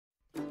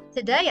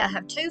Today I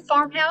have two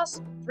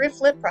farmhouse thrift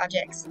flip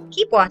projects.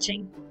 Keep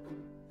watching.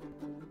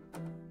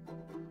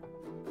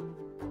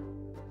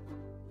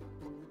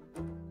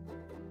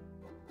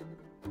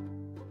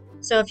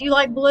 So if you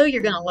like blue,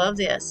 you're going to love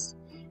this.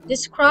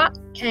 This crock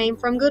came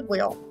from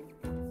Goodwill.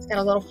 It's got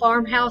a little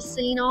farmhouse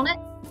scene on it.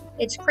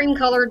 It's cream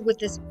colored with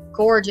this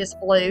gorgeous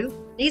blue.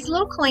 Needs a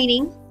little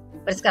cleaning,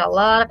 but it's got a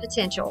lot of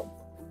potential.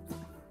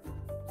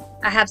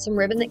 I have some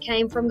ribbon that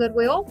came from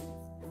Goodwill.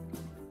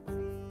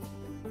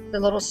 The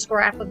little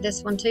scrap of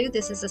this one too.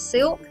 This is a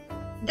silk.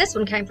 This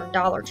one came from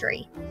Dollar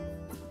Tree.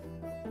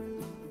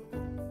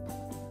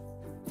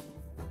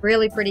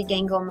 Really pretty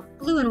gingham,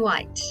 blue and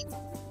white.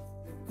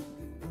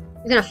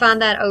 You're going to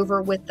find that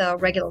over with the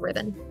regular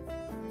ribbon.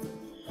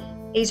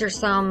 These are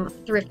some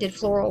thrifted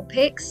floral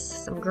picks,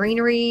 some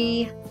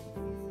greenery,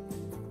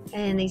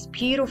 and these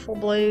beautiful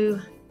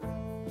blue,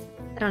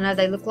 I don't know,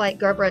 they look like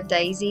Gerber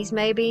daisies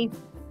maybe.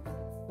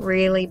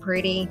 Really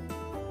pretty.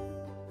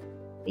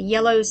 The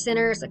yellow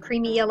center is a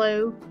creamy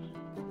yellow.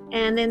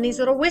 And then these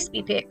little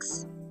wispy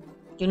picks.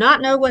 Do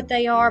not know what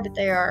they are, but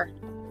they are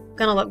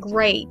going to look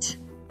great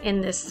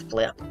in this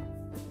flip.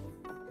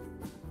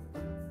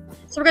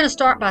 So we're going to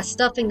start by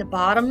stuffing the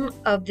bottom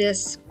of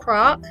this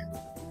crock,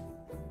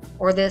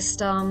 or this,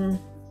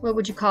 what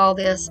would you call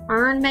this,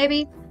 urn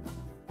maybe?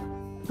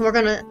 We're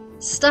going to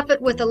stuff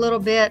it with a little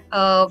bit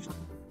of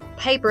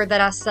paper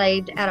that I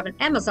saved out of an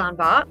Amazon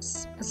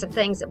box, some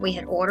things that we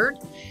had ordered.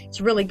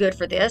 It's really good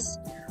for this.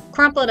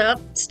 Crumple it up,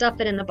 stuff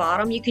it in the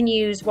bottom. You can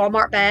use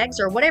Walmart bags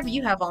or whatever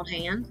you have on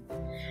hand.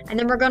 And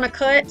then we're going to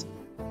cut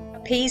a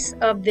piece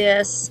of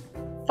this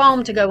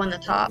foam to go in the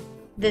top.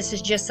 This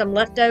is just some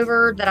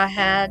leftover that I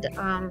had.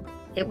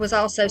 It was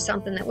also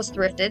something that was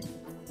thrifted.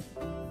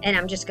 And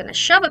I'm just going to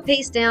shove a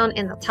piece down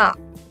in the top.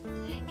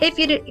 If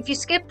you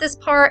skip this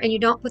part and you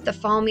don't put the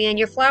foam in,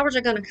 your flowers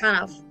are going to kind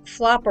of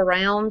flop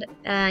around,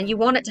 and you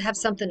want it to have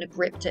something to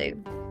grip to.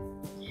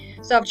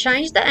 So I've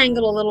changed the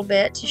angle a little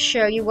bit to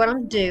show you what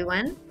I'm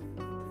doing.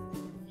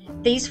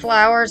 These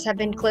flowers have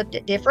been clipped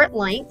at different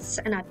lengths,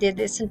 and I did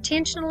this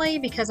intentionally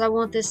because I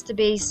want this to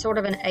be sort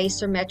of an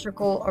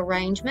asymmetrical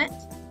arrangement.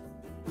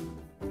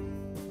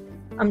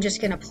 I'm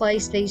just going to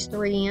place these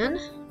three in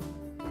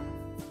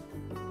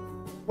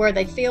where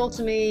they feel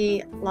to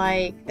me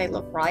like they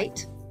look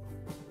right.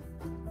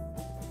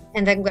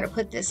 And then I'm going to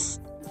put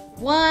this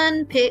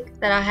one pick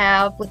that I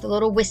have with the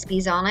little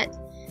wispies on it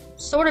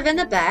sort of in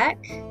the back.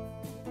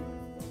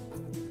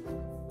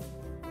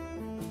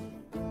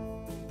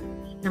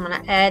 And I'm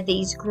going to add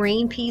these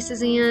green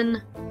pieces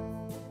in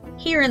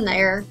here and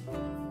there,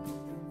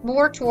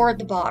 more toward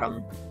the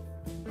bottom.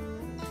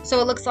 So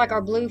it looks like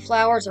our blue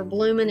flowers are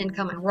blooming and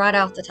coming right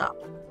off the top.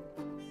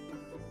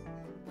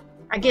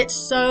 I get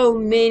so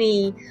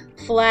many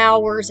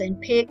flowers and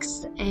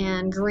picks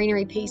and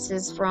greenery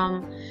pieces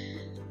from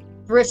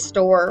thrift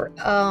store.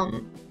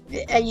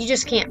 You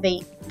just can't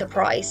beat the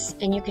price,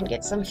 and you can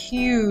get some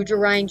huge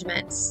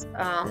arrangements,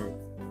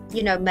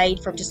 you know, made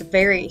from just a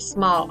very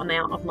small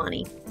amount of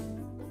money.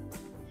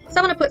 So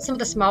I'm going to put some of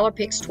the smaller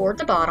picks toward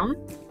the bottom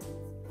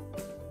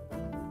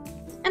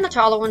and the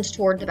taller ones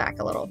toward the back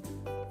a little.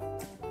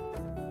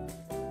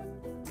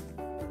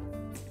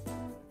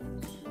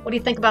 What do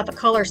you think about the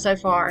color so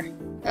far?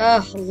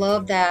 Oh, I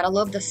love that. I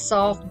love the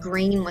soft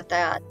green with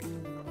that.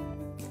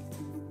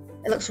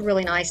 It looks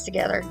really nice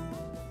together.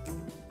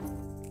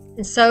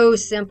 And so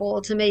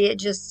simple. To me,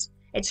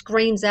 it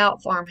screams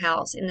out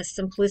farmhouse in the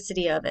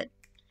simplicity of it.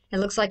 It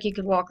looks like you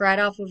could walk right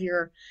off of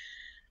your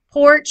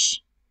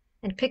porch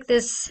and pick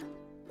this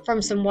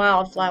from some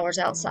wildflowers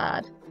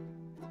outside.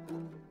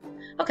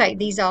 Okay,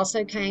 these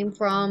also came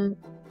from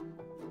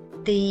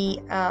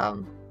the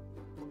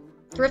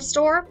thrift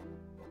store.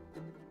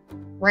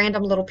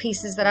 Random little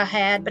pieces that I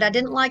had, but I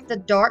didn't like the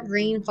dark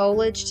green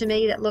foliage to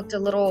me. That looked a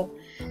little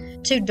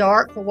too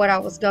dark for what I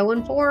was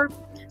going for.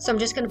 So I'm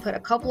just going to put a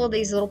couple of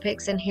these little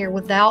picks in here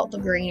without the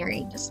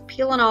greenery, just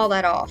peeling all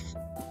that off.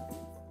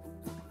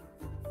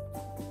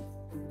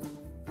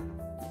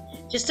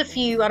 Just a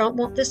few. I don't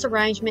want this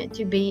arrangement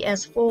to be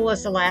as full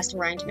as the last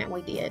arrangement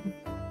we did.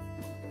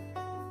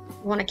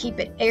 I want to keep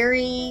it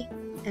airy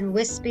and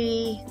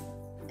wispy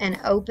and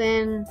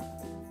open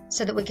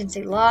so that we can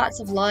see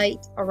lots of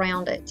light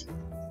around it.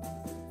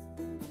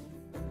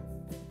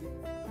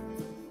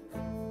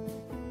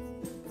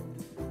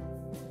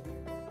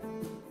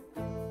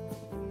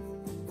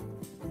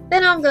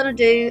 Then I'm going to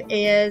do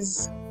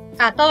is,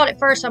 I thought at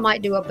first I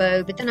might do a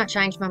bow, but then I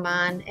changed my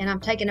mind, and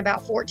I'm taking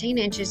about 14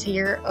 inches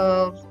here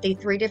of the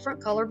 3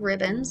 different colored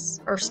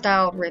ribbons, or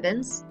styled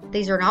ribbons.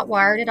 These are not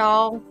wired at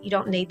all. You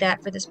don't need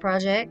that for this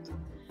project.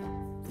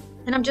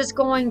 And I'm just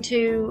going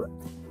to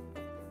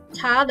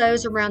tie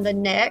those around the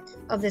neck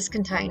of this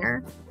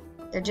container.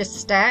 They're just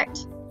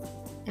stacked.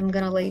 I'm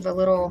going to leave a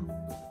little,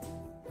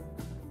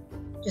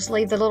 just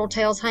leave the little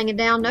tails hanging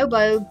down. No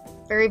bow.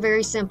 Very,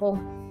 very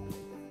simple.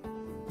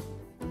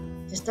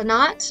 Just a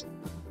knot.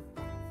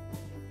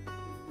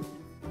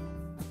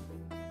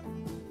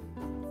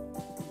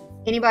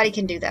 Anybody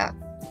can do that.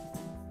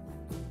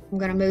 I'm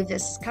going to move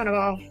this kind of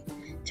off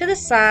to the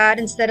side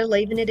instead of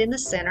leaving it in the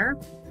center.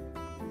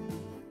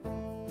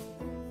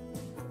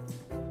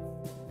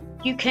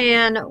 You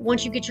can,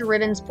 once you get your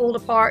ribbons pulled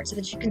apart so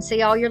that you can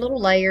see all your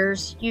little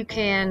layers, you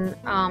can,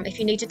 if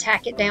you need to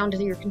tack it down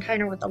to your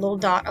container with a little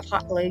dot of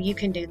hot glue, you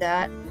can do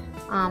that.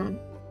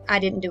 I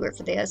didn't do it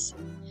for this.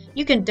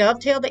 You can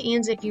dovetail the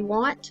ends if you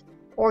want,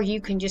 or you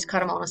can just cut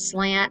them on a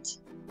slant.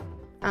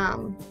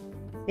 And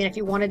if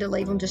you wanted to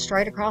leave them just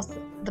straight across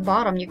the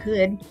bottom, you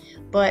could.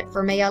 But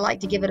for me, I like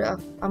to give it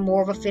a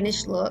more of a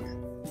finished look.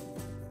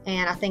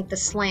 And I think the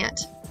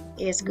slant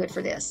is good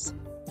for this.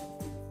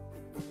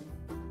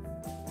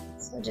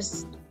 So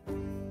just,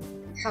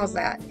 how's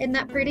that? Isn't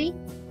that pretty?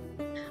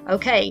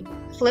 Okay,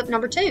 flip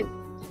number 2.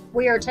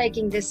 We are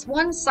taking this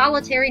one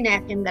solitary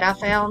napkin that I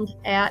found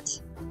at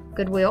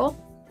Goodwill,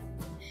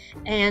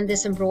 and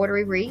this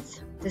embroidery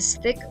wreath, this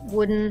thick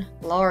wooden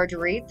large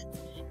wreath,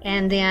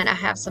 and then I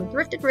have some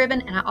thrifted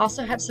ribbon, and I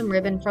also have some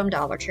ribbon from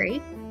Dollar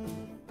Tree.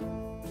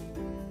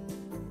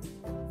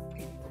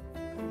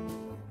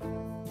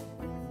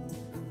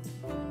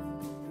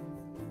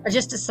 I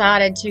just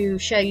decided to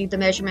show you the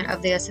measurement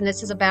of this, and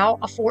this is about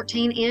a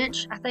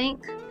 14-inch, I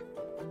think,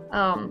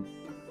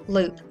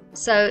 loop.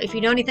 So if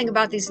you know anything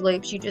about these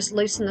loops, you just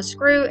loosen the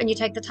screw and you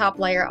take the top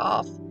layer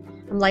off.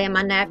 I'm laying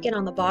my napkin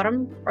on the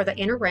bottom or the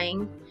inner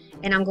ring,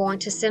 and I'm going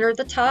to center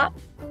the top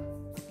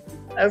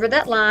over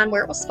that line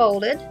where it was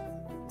folded.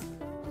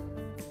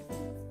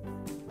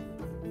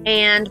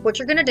 And what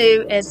you're going to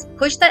do is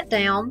push that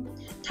down,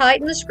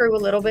 tighten the screw a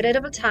little bit at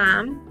a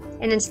time,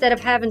 and instead of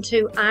having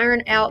to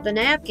iron out the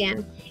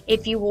napkin,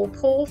 if you will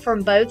pull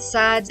from both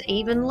sides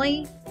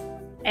evenly,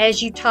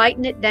 as you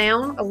tighten it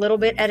down a little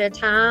bit at a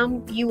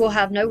time, you will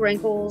have no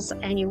wrinkles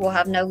and you will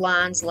have no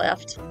lines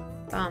left,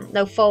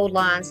 no fold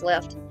lines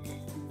left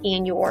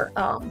in your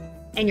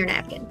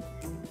napkin.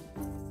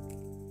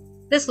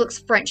 This looks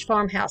French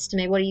farmhouse to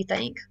me. What do you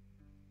think?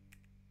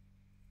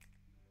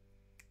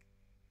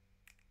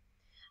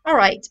 All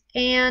right,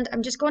 and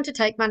I'm just going to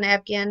take my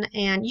napkin,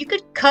 and you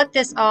could cut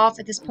this off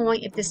at this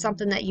point if this is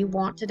something that you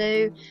want to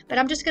do, but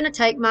I'm just going to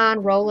take mine,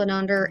 roll it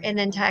under, and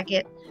then tack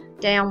it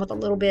down with a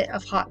little bit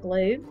of hot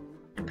glue.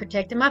 I'm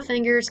protecting my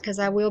fingers because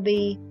I will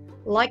be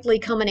likely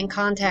coming in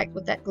contact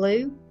with that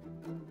glue,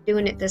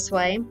 doing it this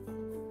way.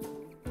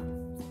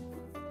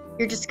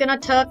 You're just going to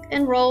tuck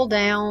and roll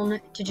down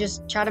to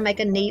just try to make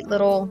a neat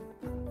little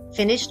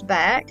finished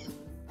back.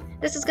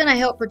 This is going to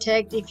help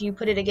protect if you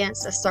put it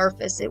against a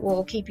surface. It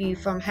will keep you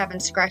from having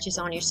scratches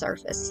on your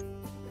surface.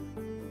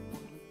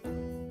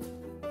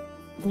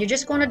 And you're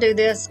just going to do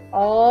this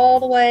all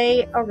the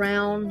way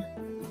around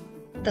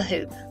the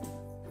hoop.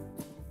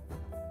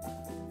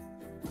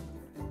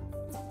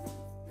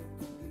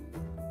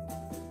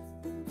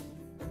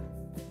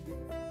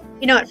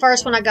 You know, at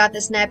first when I got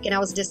this napkin, I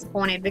was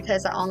disappointed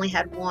because I only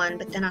had one,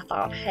 but then I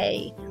thought,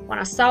 hey, when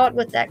I saw it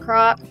with that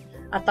crock,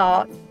 I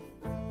thought,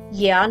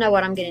 yeah, I know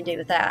what I'm going to do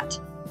with that.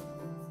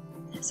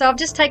 So I've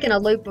just taken a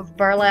loop of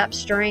burlap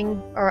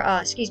string,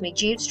 or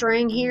jute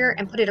string here,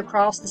 and put it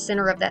across the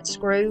center of that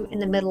screw in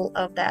the middle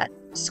of that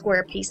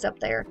square piece up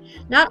there.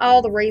 Not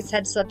all the wreaths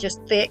had such a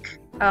thick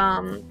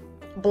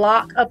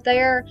block up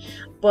there,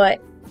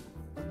 but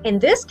in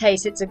this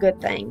case it's a good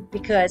thing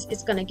because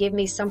it's going to give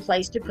me some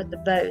place to put the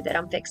bow that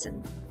I'm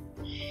fixing.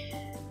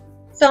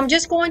 So I'm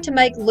just going to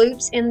make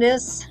loops in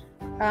this.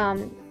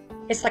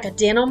 It's like a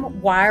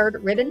denim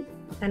wired ribbon.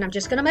 And I'm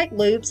just going to make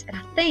loops, and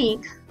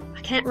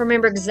I can't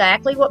remember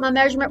exactly what my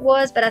measurement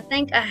was, but I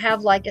think I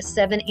have like a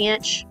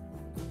 7-inch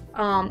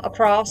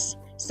across.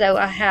 So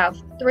I have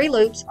 3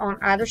 loops on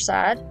either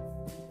side,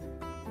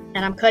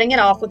 and I'm cutting it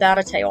off without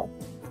a tail.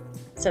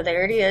 So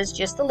there it is,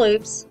 just the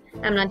loops.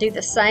 I'm going to do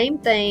the same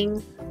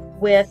thing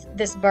with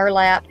this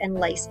burlap and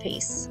lace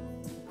piece.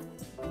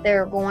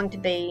 There are going to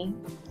be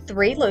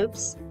 3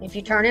 loops. If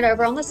you turn it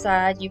over on the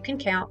side, you can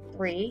count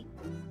 3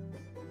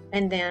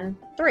 and then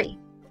 3.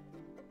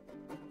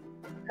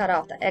 Cut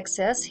off the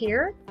excess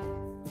here,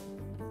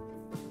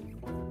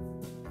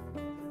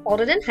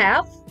 fold it in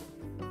half,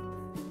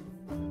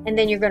 and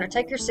then you're going to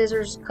take your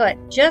scissors, cut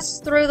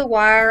just through the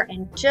wire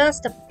and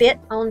just a bit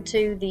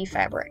onto the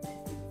fabric.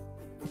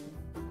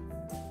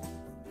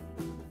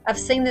 I've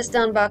seen this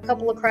done by a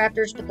couple of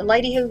crafters, but the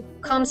lady who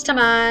comes to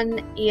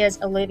mind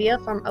is Olivia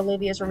from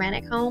Olivia's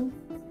Romantic Home,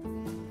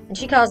 and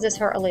she calls this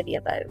her Olivia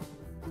bow.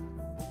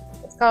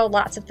 It's called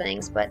lots of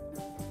things, but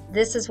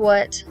this is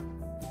what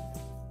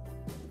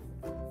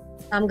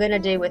I'm going to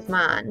do with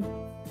mine.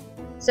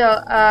 So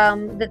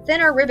the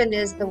thinner ribbon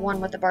is the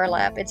one with the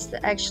burlap. It's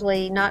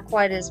actually not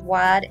quite as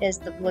wide as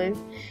the blue,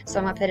 so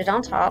I'm going to put it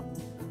on top.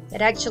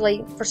 It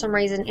actually, for some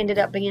reason, ended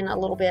up being a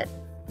little bit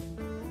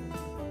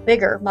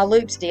bigger. My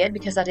loops did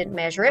because I didn't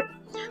measure it,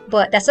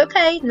 but that's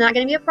okay. Not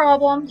going to be a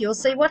problem. You'll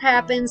see what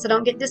happens, so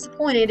don't get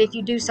disappointed if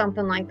you do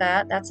something like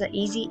that. That's an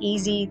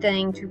easy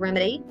thing to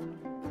remedy.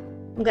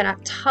 I'm going to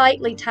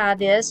tightly tie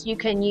this. You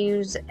can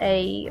use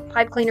a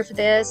pipe cleaner for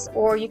this,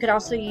 or you could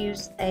also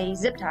use a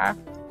zip tie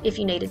if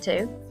you needed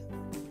to.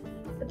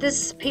 But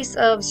this piece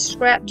of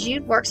scrap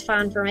jute works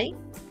fine for me.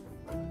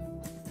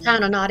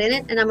 tying a knot in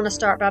it, and I'm going to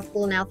start by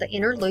pulling out the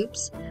inner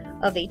loops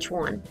of each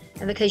one.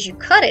 And because you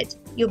cut it,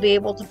 you'll be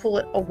able to pull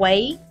it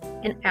away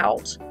and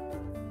out.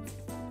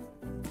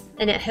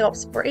 And it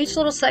helps for each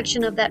little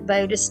section of that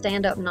bow to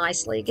stand up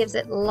nicely. It gives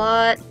it a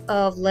lot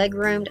of leg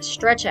room to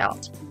stretch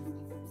out.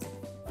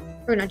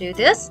 We're going to do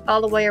this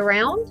all the way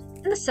around,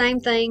 and the same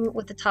thing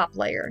with the top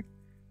layer.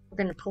 We're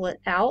going to pull it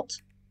out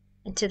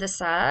and to the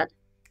side,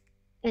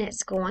 and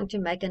it's going to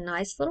make a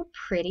nice little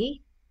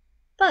pretty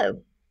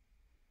bow.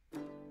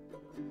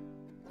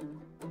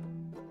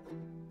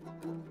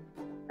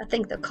 I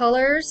think the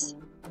colors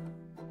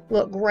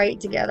look great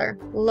together.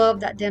 Love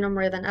that denim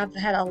ribbon. I've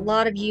had a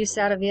lot of use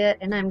out of it,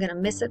 and I'm going to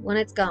miss it when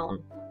it's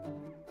gone.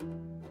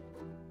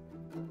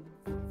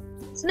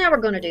 So now we're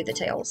going to do the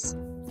tails.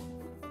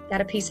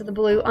 Got a piece of the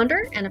blue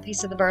under and a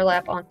piece of the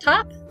burlap on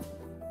top.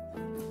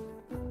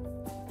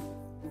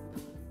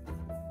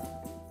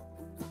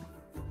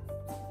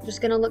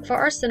 Just going to look for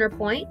our center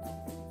point.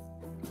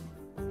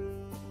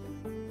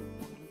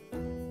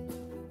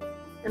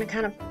 Going to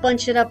kind of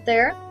bunch it up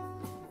there.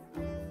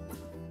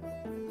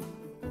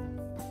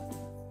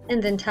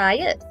 And then tie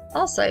it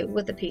also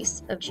with a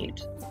piece of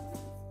jute.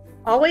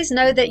 Always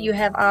know that you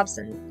have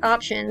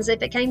options.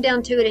 If it came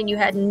down to it and you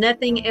had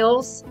nothing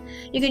else,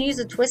 you can use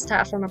a twist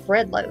tie from a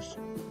bread loaf.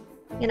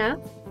 You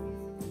know,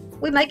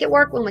 we make it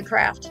work when we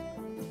craft.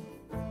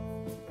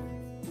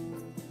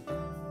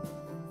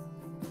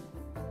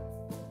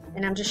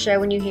 And I'm just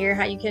showing you here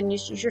how you can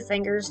use your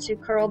fingers to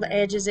curl the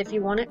edges if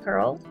you want it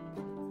curled.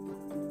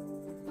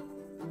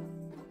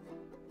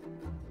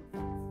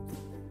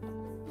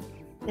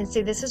 And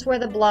see, this is where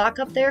the block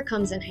up there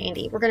comes in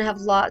handy. We're going to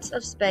have lots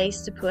of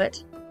space to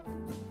put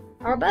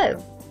our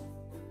bow.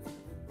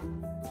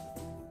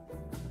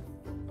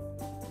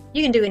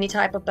 You can do any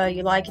type of bow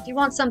you like. If you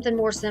want something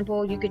more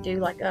simple, you could do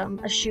like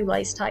a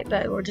shoelace type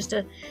bow, or just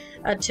a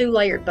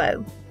two-layered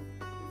bow.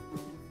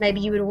 Maybe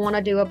you would want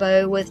to do a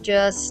bow with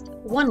just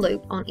one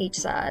loop on each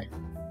side.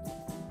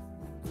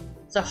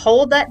 So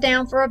hold that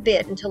down for a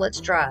bit until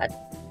it's dried.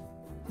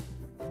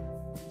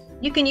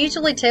 You can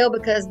usually tell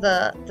because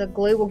the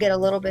glue will get a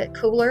little bit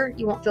cooler.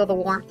 You won't feel the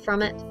warmth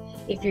from it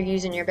if you're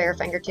using your bare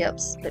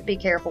fingertips, but be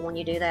careful when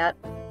you do that.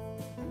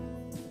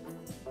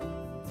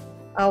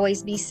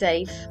 Always be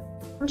safe.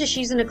 I'm just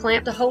using a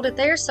clamp to hold it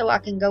there so I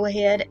can go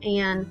ahead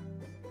and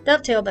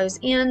dovetail those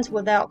ends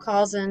without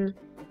causing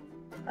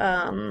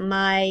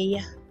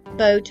my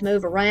bow to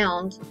move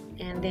around,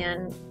 and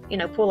then, you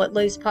know, pull it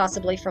loose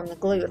possibly from the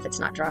glue if it's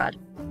not dried.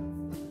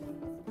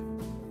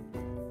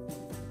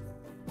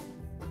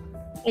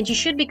 And you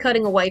should be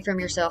cutting away from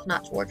yourself,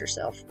 not toward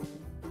yourself.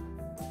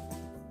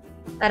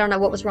 I don't know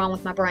what was wrong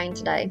with my brain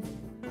today,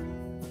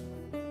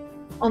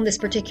 on this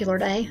particular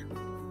day.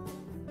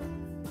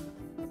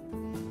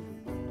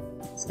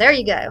 So there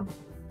you go.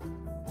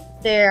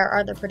 There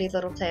are the pretty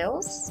little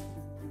tails.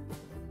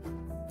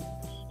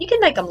 You can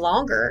make them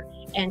longer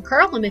and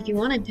curl them if you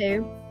wanted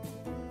to,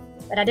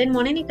 but I didn't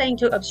want anything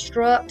to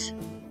obstruct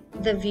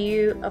the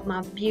view of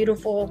my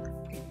beautiful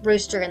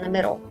rooster in the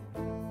middle.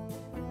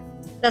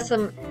 That's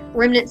some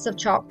remnants of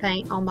chalk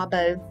paint on my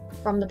bow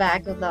from the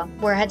back of the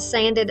where I had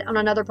sanded on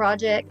another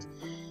project.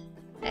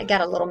 It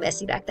got a little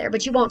messy back there,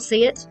 but you won't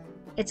see it.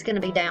 It's going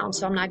to be down,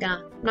 so I'm not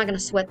gonna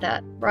sweat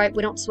that, right?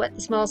 We don't sweat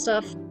the small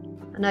stuff.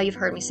 I know you've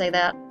heard me say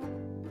that.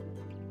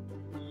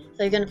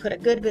 So you're going to put a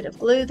good bit of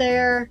glue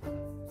there.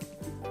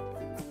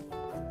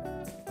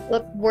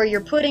 Look where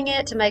you're putting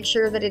it to make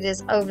sure that it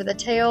is over the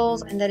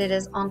tails and that it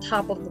is on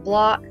top of the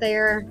block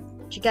there.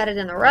 That you got it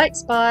in the right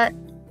spot,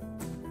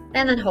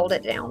 and then hold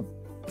it down.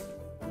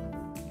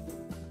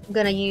 I'm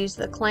going to use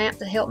the clamp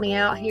to help me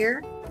out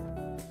here.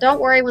 Don't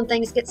worry, when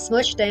things get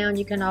smushed down,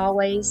 you can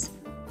always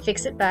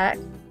fix it back.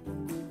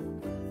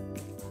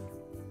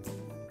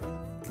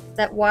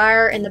 That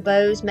wire and the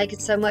bows make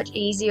it so much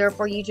easier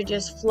for you to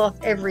just fluff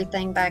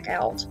everything back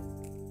out.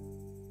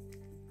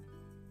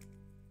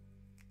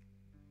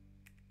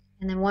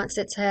 And then once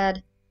it's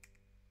had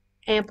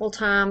ample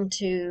time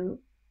to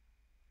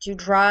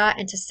dry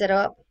and to set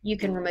up, you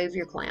can remove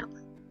your clamp.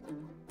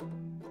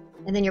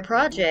 And then your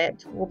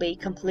project will be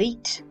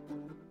complete.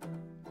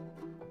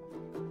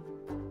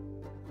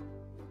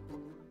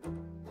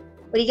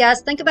 What do you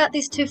guys think about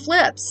these two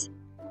flips?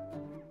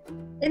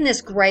 Isn't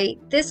this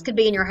great? This could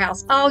be in your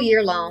house all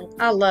year long.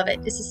 I love it.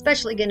 It's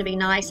especially going to be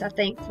nice, I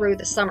think, through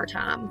the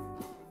summertime.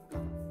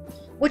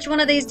 Which one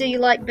of these do you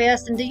like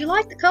best, and do you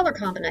like the color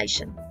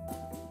combination?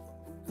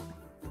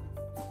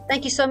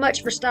 Thank you so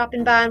much for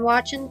stopping by and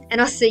watching,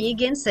 and I'll see you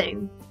again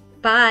soon.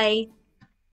 Bye.